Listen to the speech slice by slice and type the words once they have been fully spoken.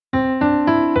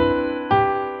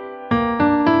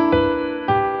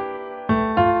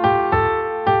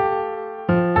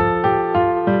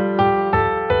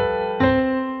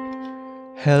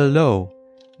Hello,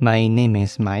 my name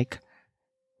is Mike.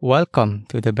 Welcome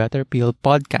to the Better Pill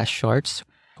podcast shorts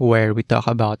where we talk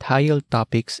about high-yield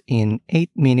topics in 8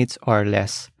 minutes or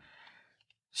less.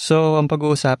 So, ang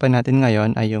pag-uusapan natin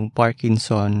ngayon ay yung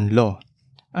Parkinson Law.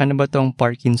 Ano ba tong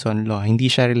Parkinson Law? Hindi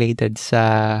siya related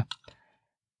sa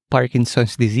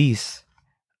Parkinson's disease.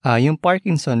 Yung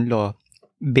Parkinson Law,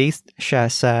 based siya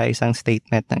sa isang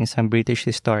statement ng isang British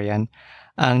historian.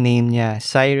 Ang name niya,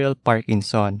 Cyril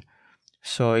Parkinson.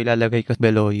 So, ilalagay ko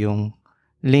below yung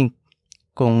link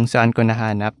kung saan ko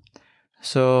nahanap.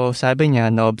 So, sabi niya,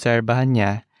 naobserbahan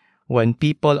niya, when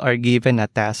people are given a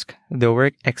task, the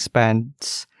work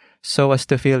expands so as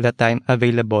to fill the time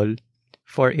available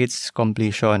for its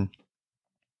completion.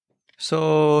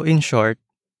 So, in short,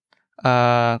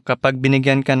 kapag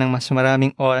binigyan ka ng mas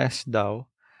maraming oras daw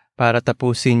para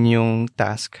tapusin yung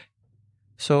task,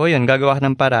 so, yun, gagawa ka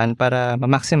ng paraan para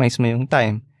ma-maximize mo yung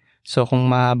time. So, kung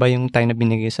mahaba yung time na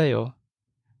binigay sa'yo,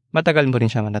 matagal mo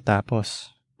rin siya matatapos.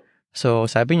 So,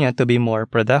 sabi niya, to be more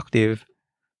productive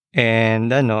and,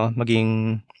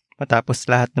 maging matapos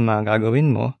lahat ng mga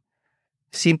gagawin mo,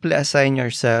 simply assign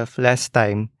yourself less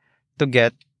time to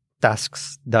get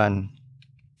tasks done.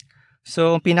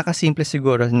 So, pinakasimple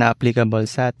siguro na applicable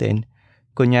sa atin,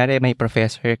 kunyari may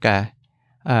professor ka,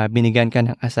 binigyan ka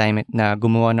ng assignment na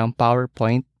gumawa ng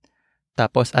PowerPoint,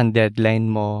 tapos ang deadline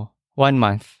mo 1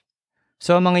 month.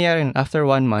 So, ang mangyayari after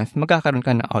 1 month, magkakaroon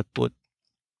ka ng output.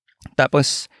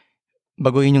 Tapos,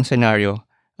 baguhin yung scenario.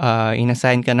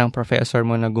 Inassign ka ng professor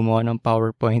mo na gumawa ng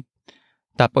PowerPoint.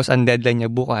 Tapos, ang deadline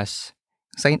niya bukas.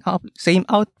 Same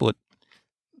output.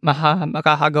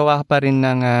 Makakagawa ka pa rin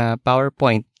ng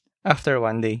PowerPoint after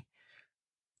 1 day.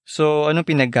 So, anong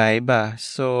pinagkaiba?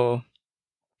 So,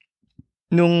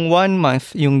 nung 1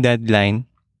 month yung deadline,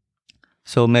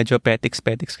 so medyo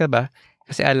petiks ka ba?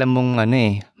 Kasi alam mong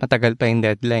matagal pa yung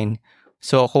deadline.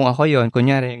 So, kung ako yon,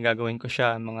 kunyari, gagawin ko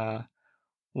siya mga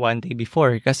 1 day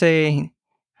before. Kasi,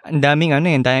 ang daming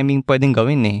pwedeng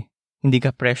gawin eh. Hindi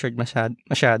ka pressured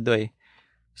masyado eh.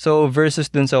 So,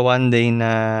 versus dun sa 1 day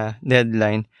na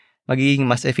deadline, magiging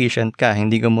mas efficient ka.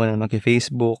 Hindi ka muna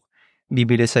mag-Facebook,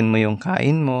 bibilisan mo yung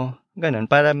kain mo,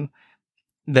 ganun. Para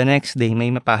the next day,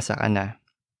 may mapasa ka na.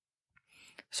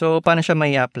 So, paano siya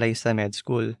may apply sa med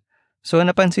school? So,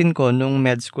 napansin ko, nung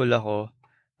med school ako,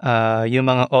 yung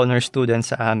mga honor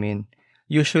students sa amin,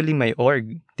 usually may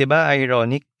org. Diba,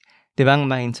 ironic? Diba, ang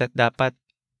mindset dapat,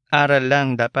 aral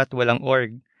lang, dapat walang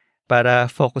org para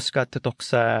focus ka tutok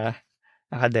sa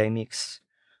academics.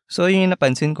 So, yun yung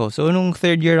napansin ko. So, nung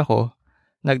third year ako,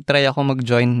 nag-try ako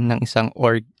mag-join ng isang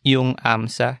org, yung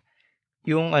AMSA.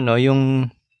 Yung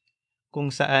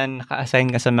kung saan naka-assign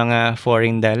ka sa mga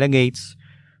foreign delegates.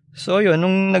 So, yun,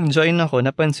 nung nag-join ako,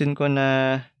 napansin ko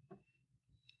na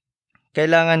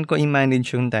kailangan ko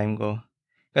i-manage yung time ko.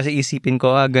 Kasi isipin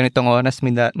ko, ganitong oras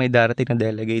may darating na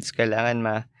delegates. Kailangan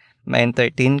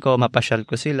ma-entertain ko, mapasyal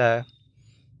ko sila.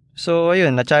 So,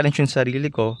 ayun, na-challenge yung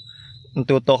sarili ko.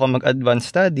 Natuto ko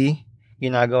mag-advanced study.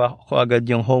 Ginagawa ko agad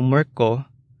yung homework ko.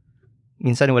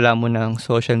 Minsan wala mo ng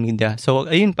social media. So,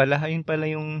 ayun pala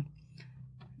yung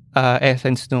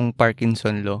essence ng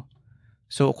Parkinson Law.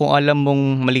 So, kung alam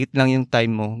mong maliit lang yung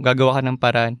time mo, gagawa ka ng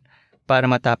paraan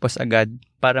para matapos agad,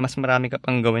 para mas marami ka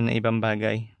pang gawin na ibang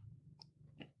bagay.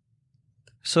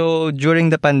 So,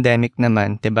 during the pandemic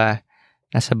naman, 'di ba,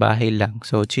 nasa bahay lang.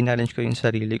 So, challenge ko yung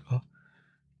sarili ko.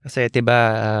 Kasi, 'di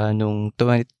ba, nung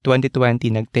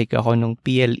 2020, nag-take ako nung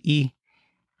PLE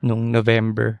nung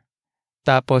November.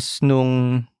 Tapos,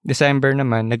 nung December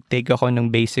naman, nag-take ako ng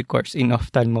basic course in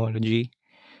ophthalmology.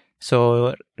 So,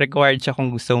 required siya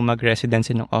kung gusto mong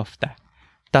mag-residency ng OFTA.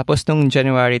 Tapos, nung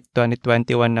January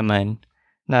 2021 naman,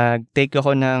 nag-take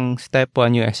ako ng Step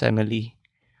 1 USMLE.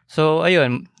 So,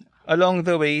 ayun, along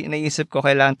the way, naisip ko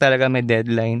kailangan talaga may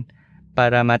deadline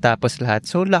para matapos lahat.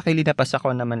 So, luckily, napasa ko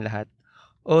naman lahat.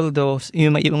 Although,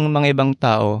 yung mga ibang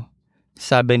tao,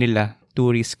 sabi nila,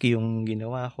 too risky yung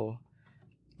ginawa ko.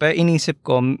 Pero inisip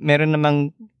ko, meron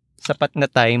namang sapat na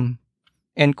time.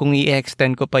 And kung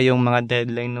i-extend ko pa yung mga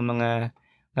deadline ng mga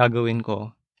gagawin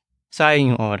ko,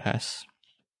 sayang yung oras.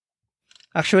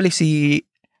 Actually, si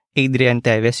Adrian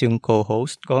Teves, yung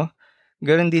co-host ko,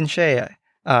 ganoon din siya.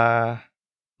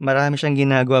 Marami siyang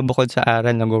ginagawa bukod sa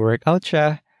aral. Nag-workout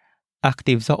siya,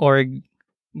 active sa org,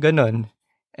 ganon.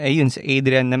 Ayun, si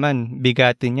Adrian naman,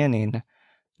 bigatin yan eh.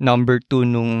 Number 2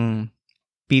 nung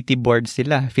PT board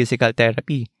sila, physical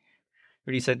therapy.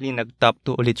 Recently, nag-top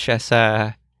 2 ulit siya sa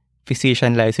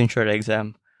physician licensure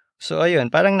exam. So, ayun,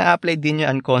 parang na-apply din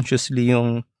niya unconsciously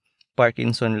yung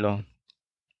Parkinson Law.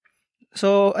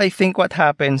 So, I think what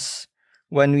happens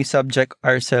when we subject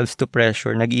ourselves to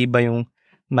pressure, nag-iiba yung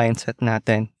mindset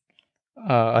natin.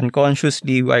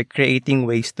 Unconsciously, we are creating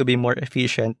ways to be more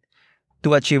efficient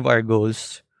to achieve our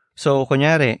goals. So,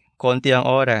 kunyari, konti ang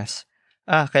oras.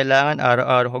 Kailangan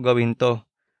araw-araw ko gawin to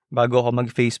bago ako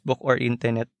mag-Facebook or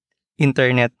internet.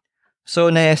 So,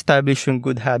 na-establish yung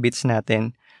good habits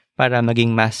natin para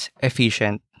maging mas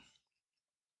efficient.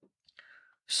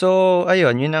 So,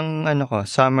 ayun, yun ang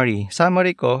summary.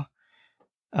 Summary ko,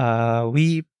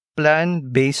 we plan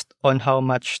based on how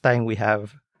much time we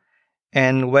have.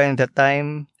 And when the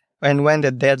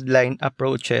deadline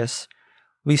approaches,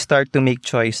 we start to make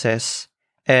choices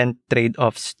and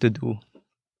trade-offs to do.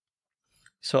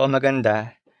 So, ang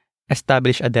maganda,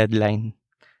 establish a deadline.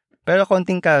 Pero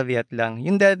konting caveat lang,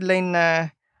 yung deadline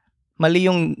na, mali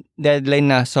yung deadline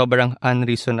na sobrang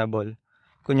unreasonable.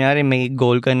 Kunyari, may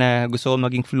goal ka na gusto ko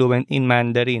maging fluent in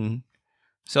Mandarin.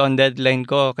 So, ang deadline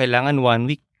ko, kailangan 1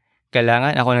 week.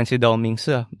 Kailangan ako ng si Daoming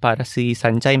Su para si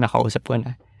Sanchay makausap ko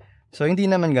na. So, hindi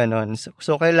naman ganon.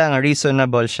 So kailangan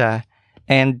reasonable siya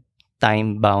and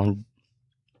time-bound.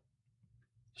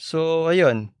 So,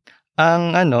 ayun.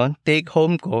 Ang take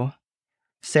home ko,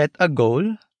 set a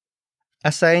goal,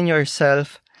 assign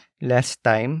yourself less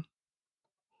time,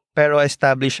 pero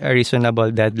establish a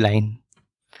reasonable deadline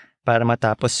para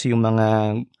matapos yung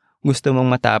mga gusto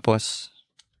mong matapos.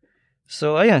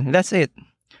 So, ayun, that's it.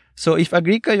 So, if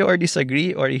agree kayo or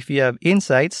disagree, or if you have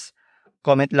insights,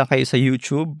 comment lang kayo sa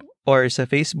YouTube or sa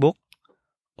Facebook,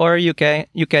 or you can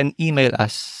email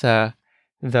us sa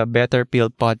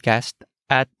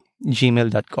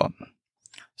thebetterpillpodcast@gmail.com.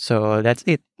 So, that's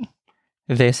it.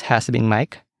 This has been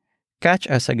Mike. Catch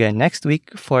us again next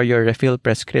week for your refill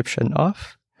prescription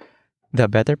of The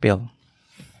Better Pill.